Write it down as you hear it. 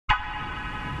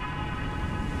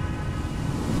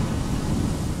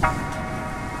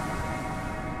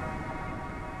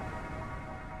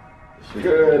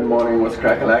Good morning, what's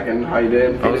crack-a-lackin'? How you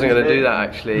doing? I wasn't going to do that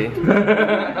actually.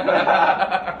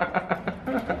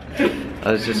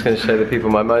 I was just going to show the people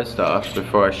my moustache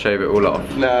before I shave it all off.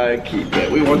 No, keep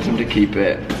it. We want him to keep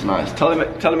it. It's nice. Tell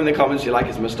him in the comments you like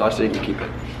his moustache so you can keep it.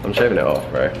 I'm shaving it off,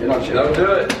 bro. You're not shaving. Don't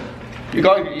do it. You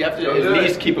have to at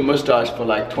least keep a moustache for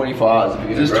like 24 hours.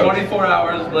 If just 24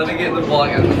 hours, let it get in the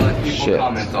vlog and let people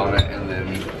comment on it and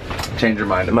then change your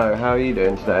mind. Mo, how are you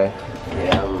doing today?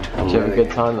 Yeah, Did you have a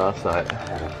good time last night? I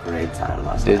had a great time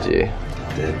last night. Did you?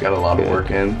 Did. Got a lot of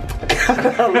work in. A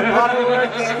lot of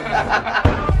work in.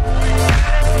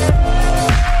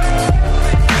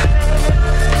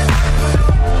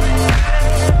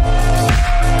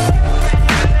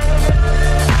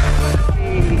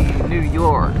 New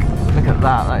York. Look at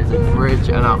that. That is a bridge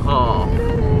and a half.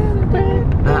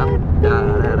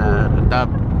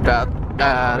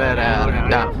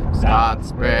 Start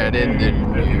spreading the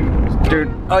news. Dude,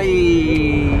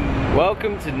 oi!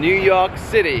 Welcome to New York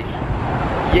City.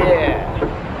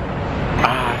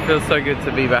 Yeah. It feels so good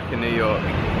to be back in New York.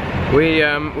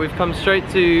 We've come straight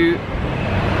to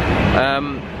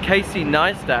Casey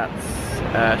Neistat's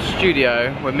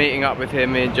studio. We're meeting up with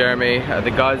him, me and Jeremy.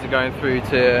 The guys are going through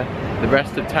to the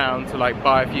rest of town to like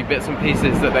buy a few bits and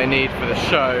pieces that they need for the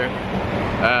show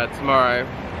tomorrow.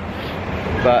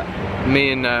 But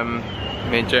me and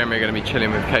Jeremy are going to be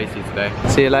chilling with Casey today.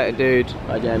 See you later, dude.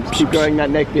 Bye, James. Keep growing that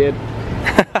neck beard.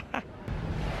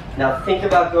 Now think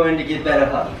about going to give Ben a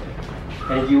hug,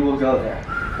 and you will go there.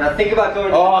 Now think about going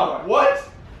to the door. What?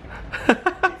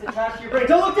 It's attached to your brain.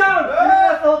 Don't look down! You're gonna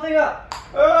mess the whole thing up.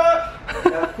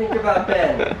 Now think about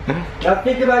Ben. Now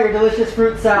think about your delicious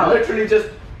fruit salad. Literally just...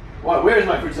 What? Where's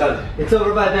my fruit salad? It's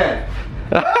over by Ben.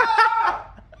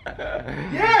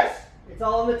 Yes! It's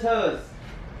all on the toes.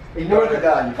 Ignore Oh my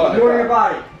God, you can't ignore do your that.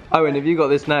 body. Owen, have you got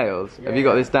this nailed? Yeah, Have you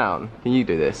got yeah. this down? Can you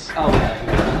do this? Oh,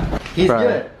 yeah. He's Bro,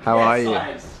 good. how are you?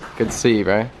 Nice. Good to see you,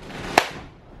 bro.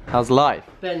 How's life?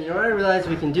 Ben, you know what I realized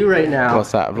we can do right now?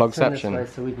 What's that, a Turn this vlogception? way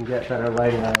so we can get better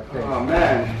lighting on our thing. Oh,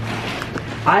 man.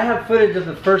 I have footage of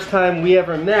the first time we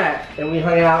ever met, and we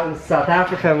hung out in South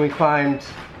Africa and we climbed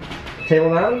Table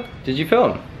Mountain. Did you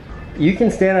film? You can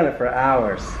stand on it for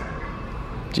hours.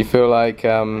 Do you feel like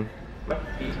a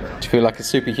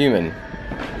superhuman?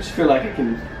 I just feel like I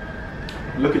can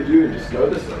look at you and just go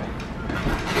this way.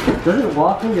 Doesn't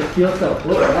walking just feel so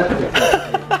fluid? That's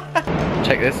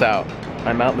Check this out.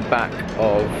 I'm out the back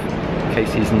of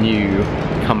Casey's new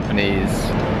company's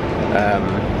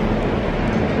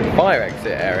fire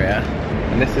exit area,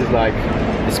 and this is like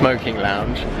the smoking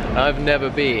lounge. And I've never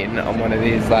been on one of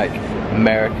these like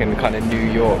American kind of New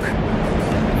York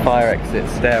fire exit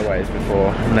stairways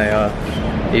before, and they are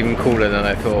even cooler than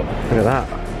I thought. Look at that.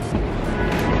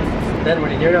 Ben,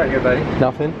 what are you doing out here, buddy?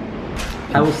 Nothing.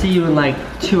 I will see you in like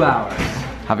 2 hours.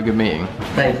 Have a good meeting.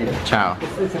 Thank you. Ciao.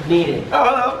 It's a meeting. Oh,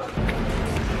 hello.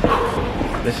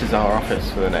 This is our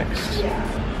office for the next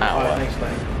hour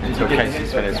until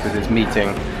Casey's finished with his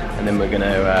meeting, and then we're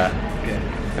gonna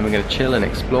chill and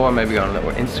explore. Maybe go on a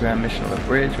little Instagram mission on the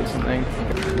bridge or something.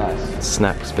 Nice.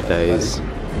 Snacks for days.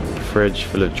 Fridge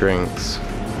full of drinks.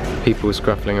 People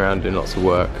scruffling around doing lots of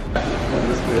work.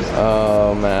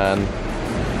 Oh man.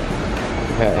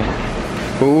 Okay.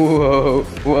 Whoa,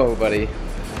 whoa, buddy.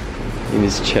 You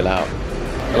need to chill out.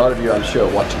 A lot of you, I'm sure,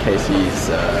 watch Casey's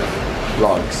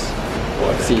vlogs,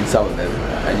 or have seen some of them,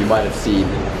 and you might have seen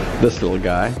this little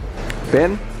guy.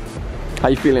 Ben, how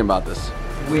you feeling about this?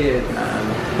 Weird,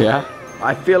 man. Yeah?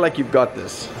 I feel like you've got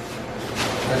this.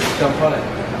 Let's jump on it.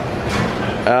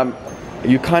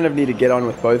 You kind of need to get on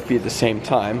with both feet at the same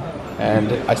time,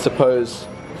 and I suppose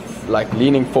like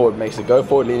leaning forward makes it go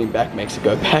forward, leaning back makes it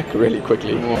go back really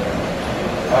quickly.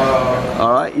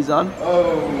 Alright, he's on.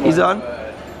 He's on.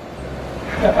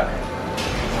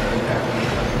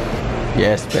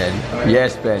 Yes, Ben.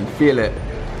 Yes, Ben. Feel it.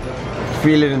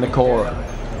 Feel it in the core.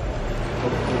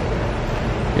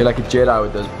 You're like a Jedi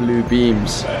with those blue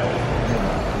beams.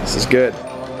 This is good.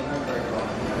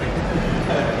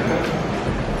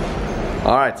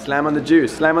 Alright, slam on the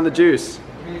juice. Slam on the juice.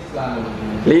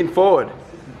 Lean forward.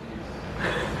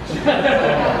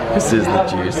 This is the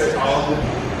juice.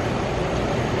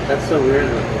 That's so weird.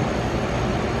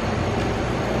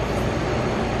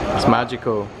 It's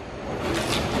magical.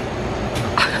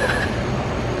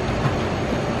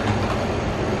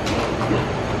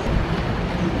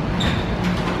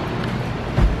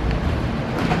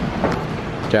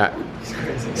 Jack,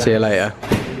 see you later.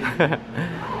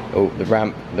 Oh, the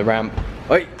ramp, the ramp.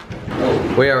 Oi!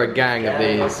 We are a gang of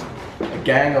these. A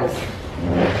gang of...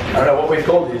 I don't know what we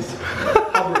call these.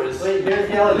 Hoverers. Wait, here's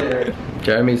the elevator.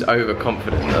 Jeremy's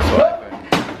overconfident, that's what I think.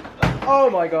 Oh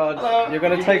my god. Hello. You're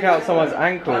gonna take out someone's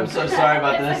ankle. I'm so sorry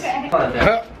about this.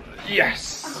 Okay.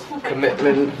 Yes.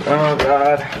 Commitment. Oh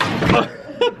god.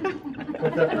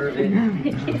 What's up, Ruby?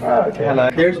 Okay. Hello.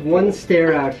 There's one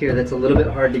stair out here that's a little bit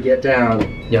hard to get down.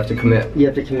 You have to commit. You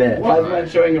have to commit. Why is man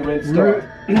showing a red star?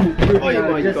 Oh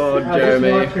my god, Jeremy.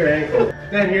 Just watch your ankle.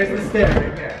 Then here's the stair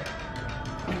right here.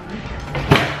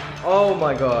 Oh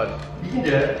my god. You can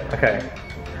do it. Okay.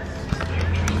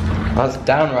 That's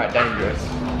downright dangerous.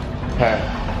 Okay.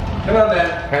 Come on, man.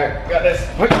 Okay, got this.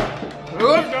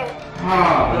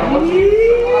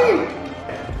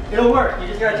 It'll work. You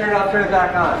just gotta turn it off, turn it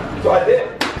back on. So I did.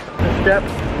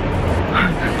 Steps.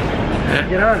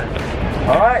 Get on it.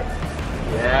 Alright.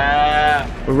 Yeah.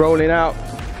 We're rolling out.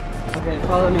 Okay,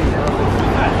 follow me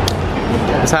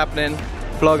now. What's happening?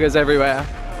 Vloggers everywhere.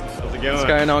 How's it going? What's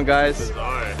going on, guys?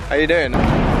 How you doing? How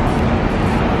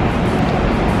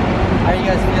are you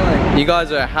guys feeling? You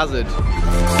guys are a hazard.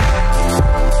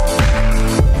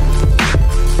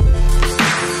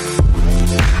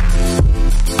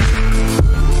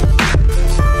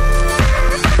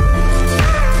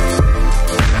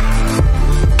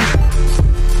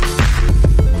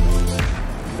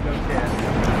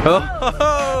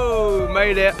 Oh,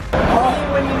 made it. Call me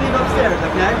when you leave upstairs,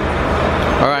 okay?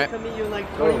 Alright. I'll meet you in like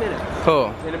 20 minutes.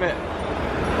 Cool. In a bit.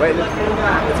 Wait,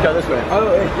 let's go this way.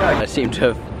 Oh, yeah. I seem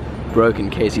to have broken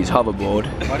Casey's hoverboard.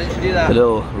 Why did you do that? The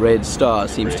little red star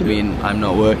seems to mean I'm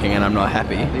not working and I'm not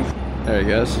happy. There he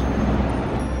goes.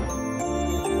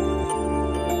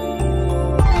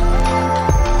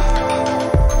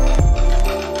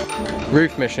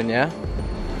 Roof mission, yeah?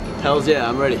 Hells yeah,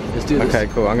 I'm ready. Let's do this. Okay,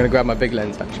 cool. I'm gonna grab my big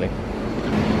lens actually.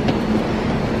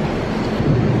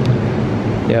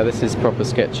 Yeah, this is proper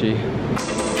sketchy.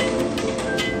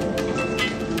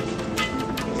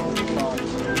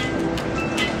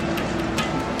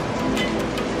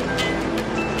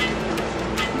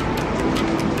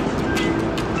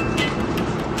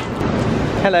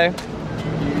 Hello. You're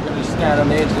gonna stand on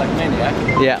the edge like a maniac?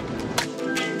 Yeah.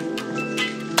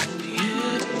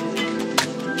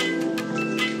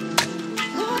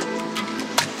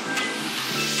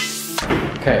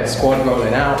 Okay, squad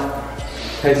rolling out.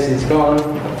 Casey's gone.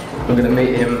 We're gonna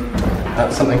meet him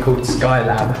at something called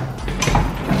Skylab,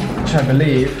 which I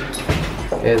believe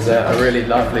is a really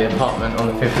lovely apartment on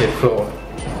the 50th floor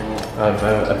of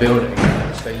a building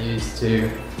which they use to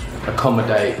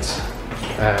accommodate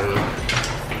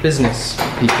business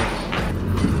people.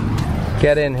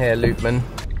 Get in here, Loopman.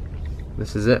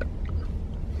 This is it.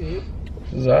 This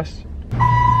is us.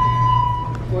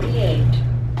 48.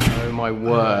 Oh my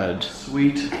word.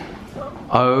 Sweet.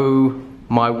 Oh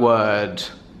my word.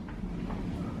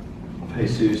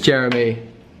 Jesus. Jeremy,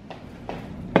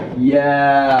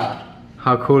 Yeah!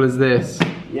 how cool is this?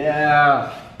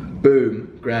 Yeah!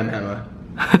 Boom! Graham hammer.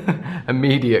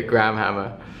 Immediate Graham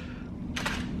hammer.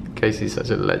 Casey's such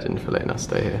a legend for letting us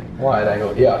stay here. Wide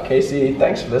angle. Yeah, Casey,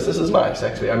 thanks for this. This is nice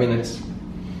actually. I mean, it's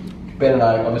Ben and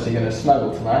I are obviously going to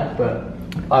snuggle tonight, but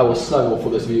I will snuggle for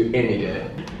this view any day.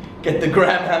 Get the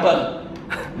Graham hammer!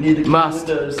 Need to Must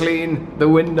clean the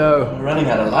window. We're running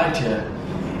out of light here.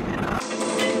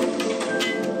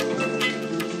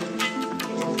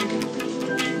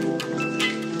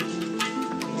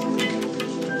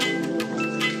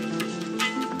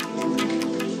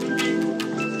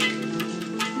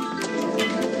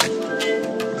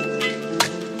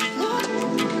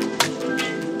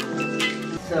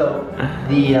 So,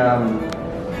 the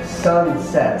sun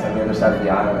sets on the other side of the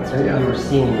island, so what you were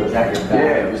seeing was at your back.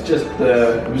 Yeah, it was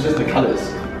just the colours.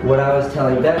 What I was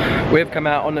telling them. We've come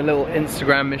out on a little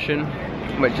Instagram mission,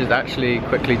 which has actually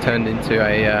quickly turned into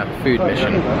a food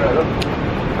mission.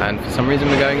 And for some reason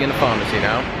we're going in a pharmacy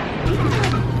now.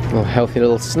 A healthy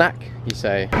little snack, you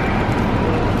say.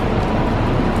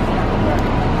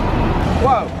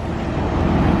 Whoa!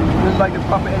 This is like the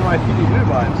proper NYPD blue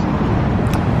vibes.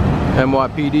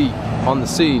 NYPD on the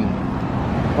scene.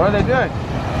 What are they doing?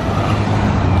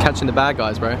 Catching the bad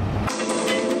guys, bro.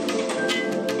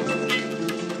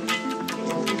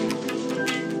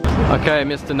 Okay,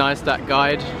 Mr. Nice Dat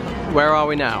Guide, where are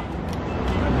we now?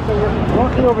 So we're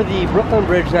walking over the Brooklyn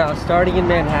Bridge now, starting in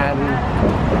Manhattan.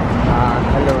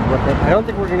 Heading over Brooklyn. I don't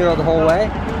think we're gonna go the whole way.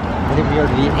 I think we go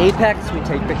to the apex, we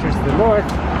take pictures to the north,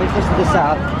 pictures to the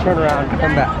south, turn around,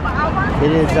 come back.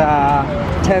 It is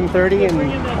 10:30 and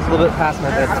it's a little bit past my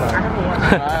bedtime.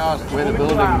 I asked where the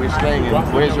building we're staying in.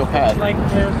 Where's your pad?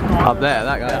 Up there,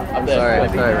 that guy. Up there.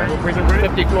 Sorry, man.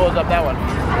 50 floors up that one.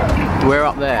 We're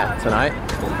up there tonight.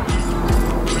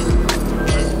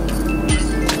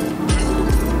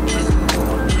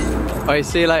 Oh,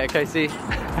 see you later, Casey.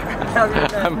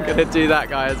 I'm gonna do that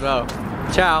guy as well.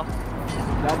 Ciao.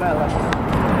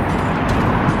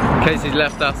 Casey's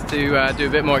left us to do a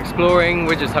bit more exploring.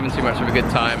 We're just having too much of a good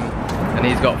time, and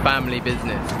he's got family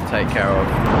business to take care of.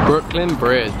 Brooklyn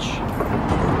Bridge.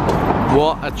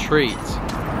 What a treat.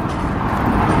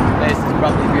 This is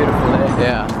probably beautiful there.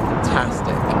 Yeah,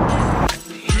 fantastic.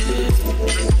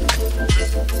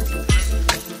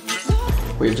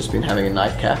 We've just been having a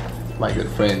nightcap with my good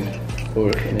friend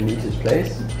Ulrich in Anita's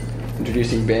place.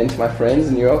 Introducing Ben to my friends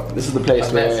in New York. This is the place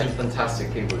I've where... met some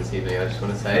fantastic people this evening, I just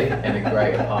want to say, in a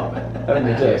great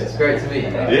apartment. Cheers. It's great to meet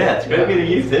you. Yeah, it's great meeting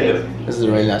you too. This is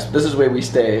really nice. This is where we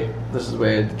stay. This is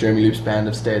where the Jeremy Loops band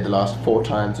have stayed the last 4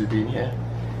 times we've been here.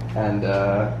 And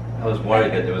I was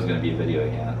worried that there was going to be a video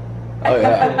again. oh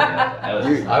yeah. I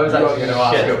was actually going to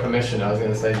ask shit. your permission. I was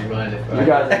going to say, do you mind if You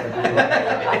guys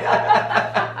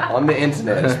on the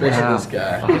internet, especially this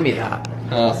guy. Give me that.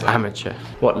 Awesome. Amateur.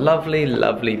 What lovely,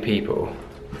 lovely people.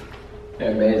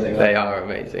 They're amazing. They are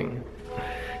amazing.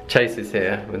 Chase is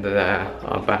here with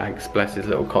our bags. Bless his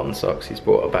little cotton socks. He's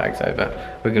brought our bags over.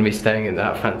 We're going to be staying in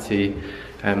that fancy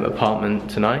apartment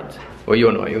tonight. Well,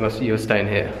 you're not. You're staying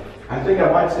here. I think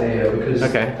I might stay here because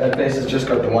that place has just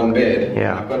got the 1 bed.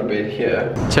 Yeah. I've got a bed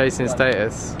here. Chasing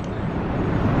status.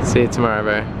 See you tomorrow,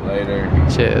 bro. Later.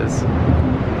 Cheers.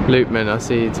 Loopman, I'll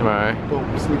see you tomorrow.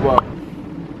 Oh, sleep well.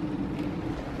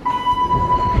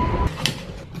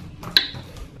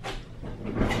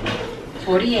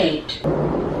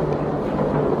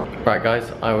 Right guys,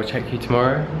 I will check you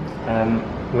tomorrow.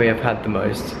 We have had the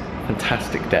most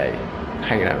fantastic day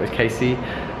hanging out with Casey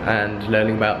and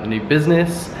learning about the new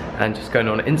business and just going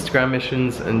on Instagram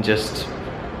missions and just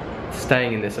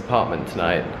staying in this apartment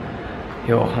tonight.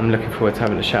 Yo, I'm looking forward to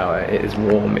having a shower. It is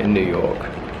warm in New York.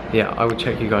 Yeah, I will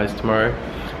check you guys tomorrow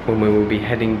when we will be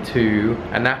heading to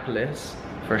Annapolis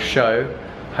for a show.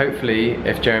 Hopefully,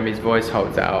 if Jeremy's voice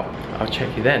holds out, I'll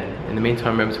check you then. In the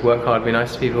meantime, remember to work hard, be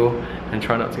nice to people, and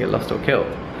try not to get lost or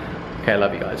killed. Okay, I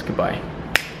love you guys. Goodbye.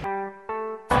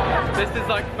 This is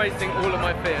like facing all of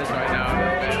my fears right now a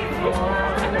little bit.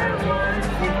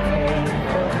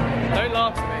 Don't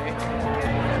laugh at me.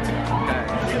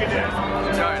 Okay.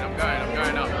 I'm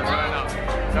going up, I'm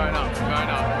going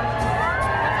up.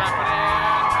 What's happening?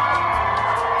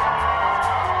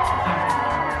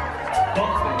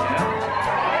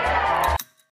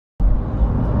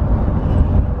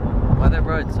 Why are the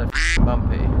roads so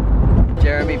bumpy?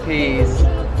 Jeremy pees.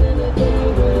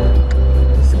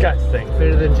 Disgusting.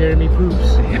 Better than Jeremy poops.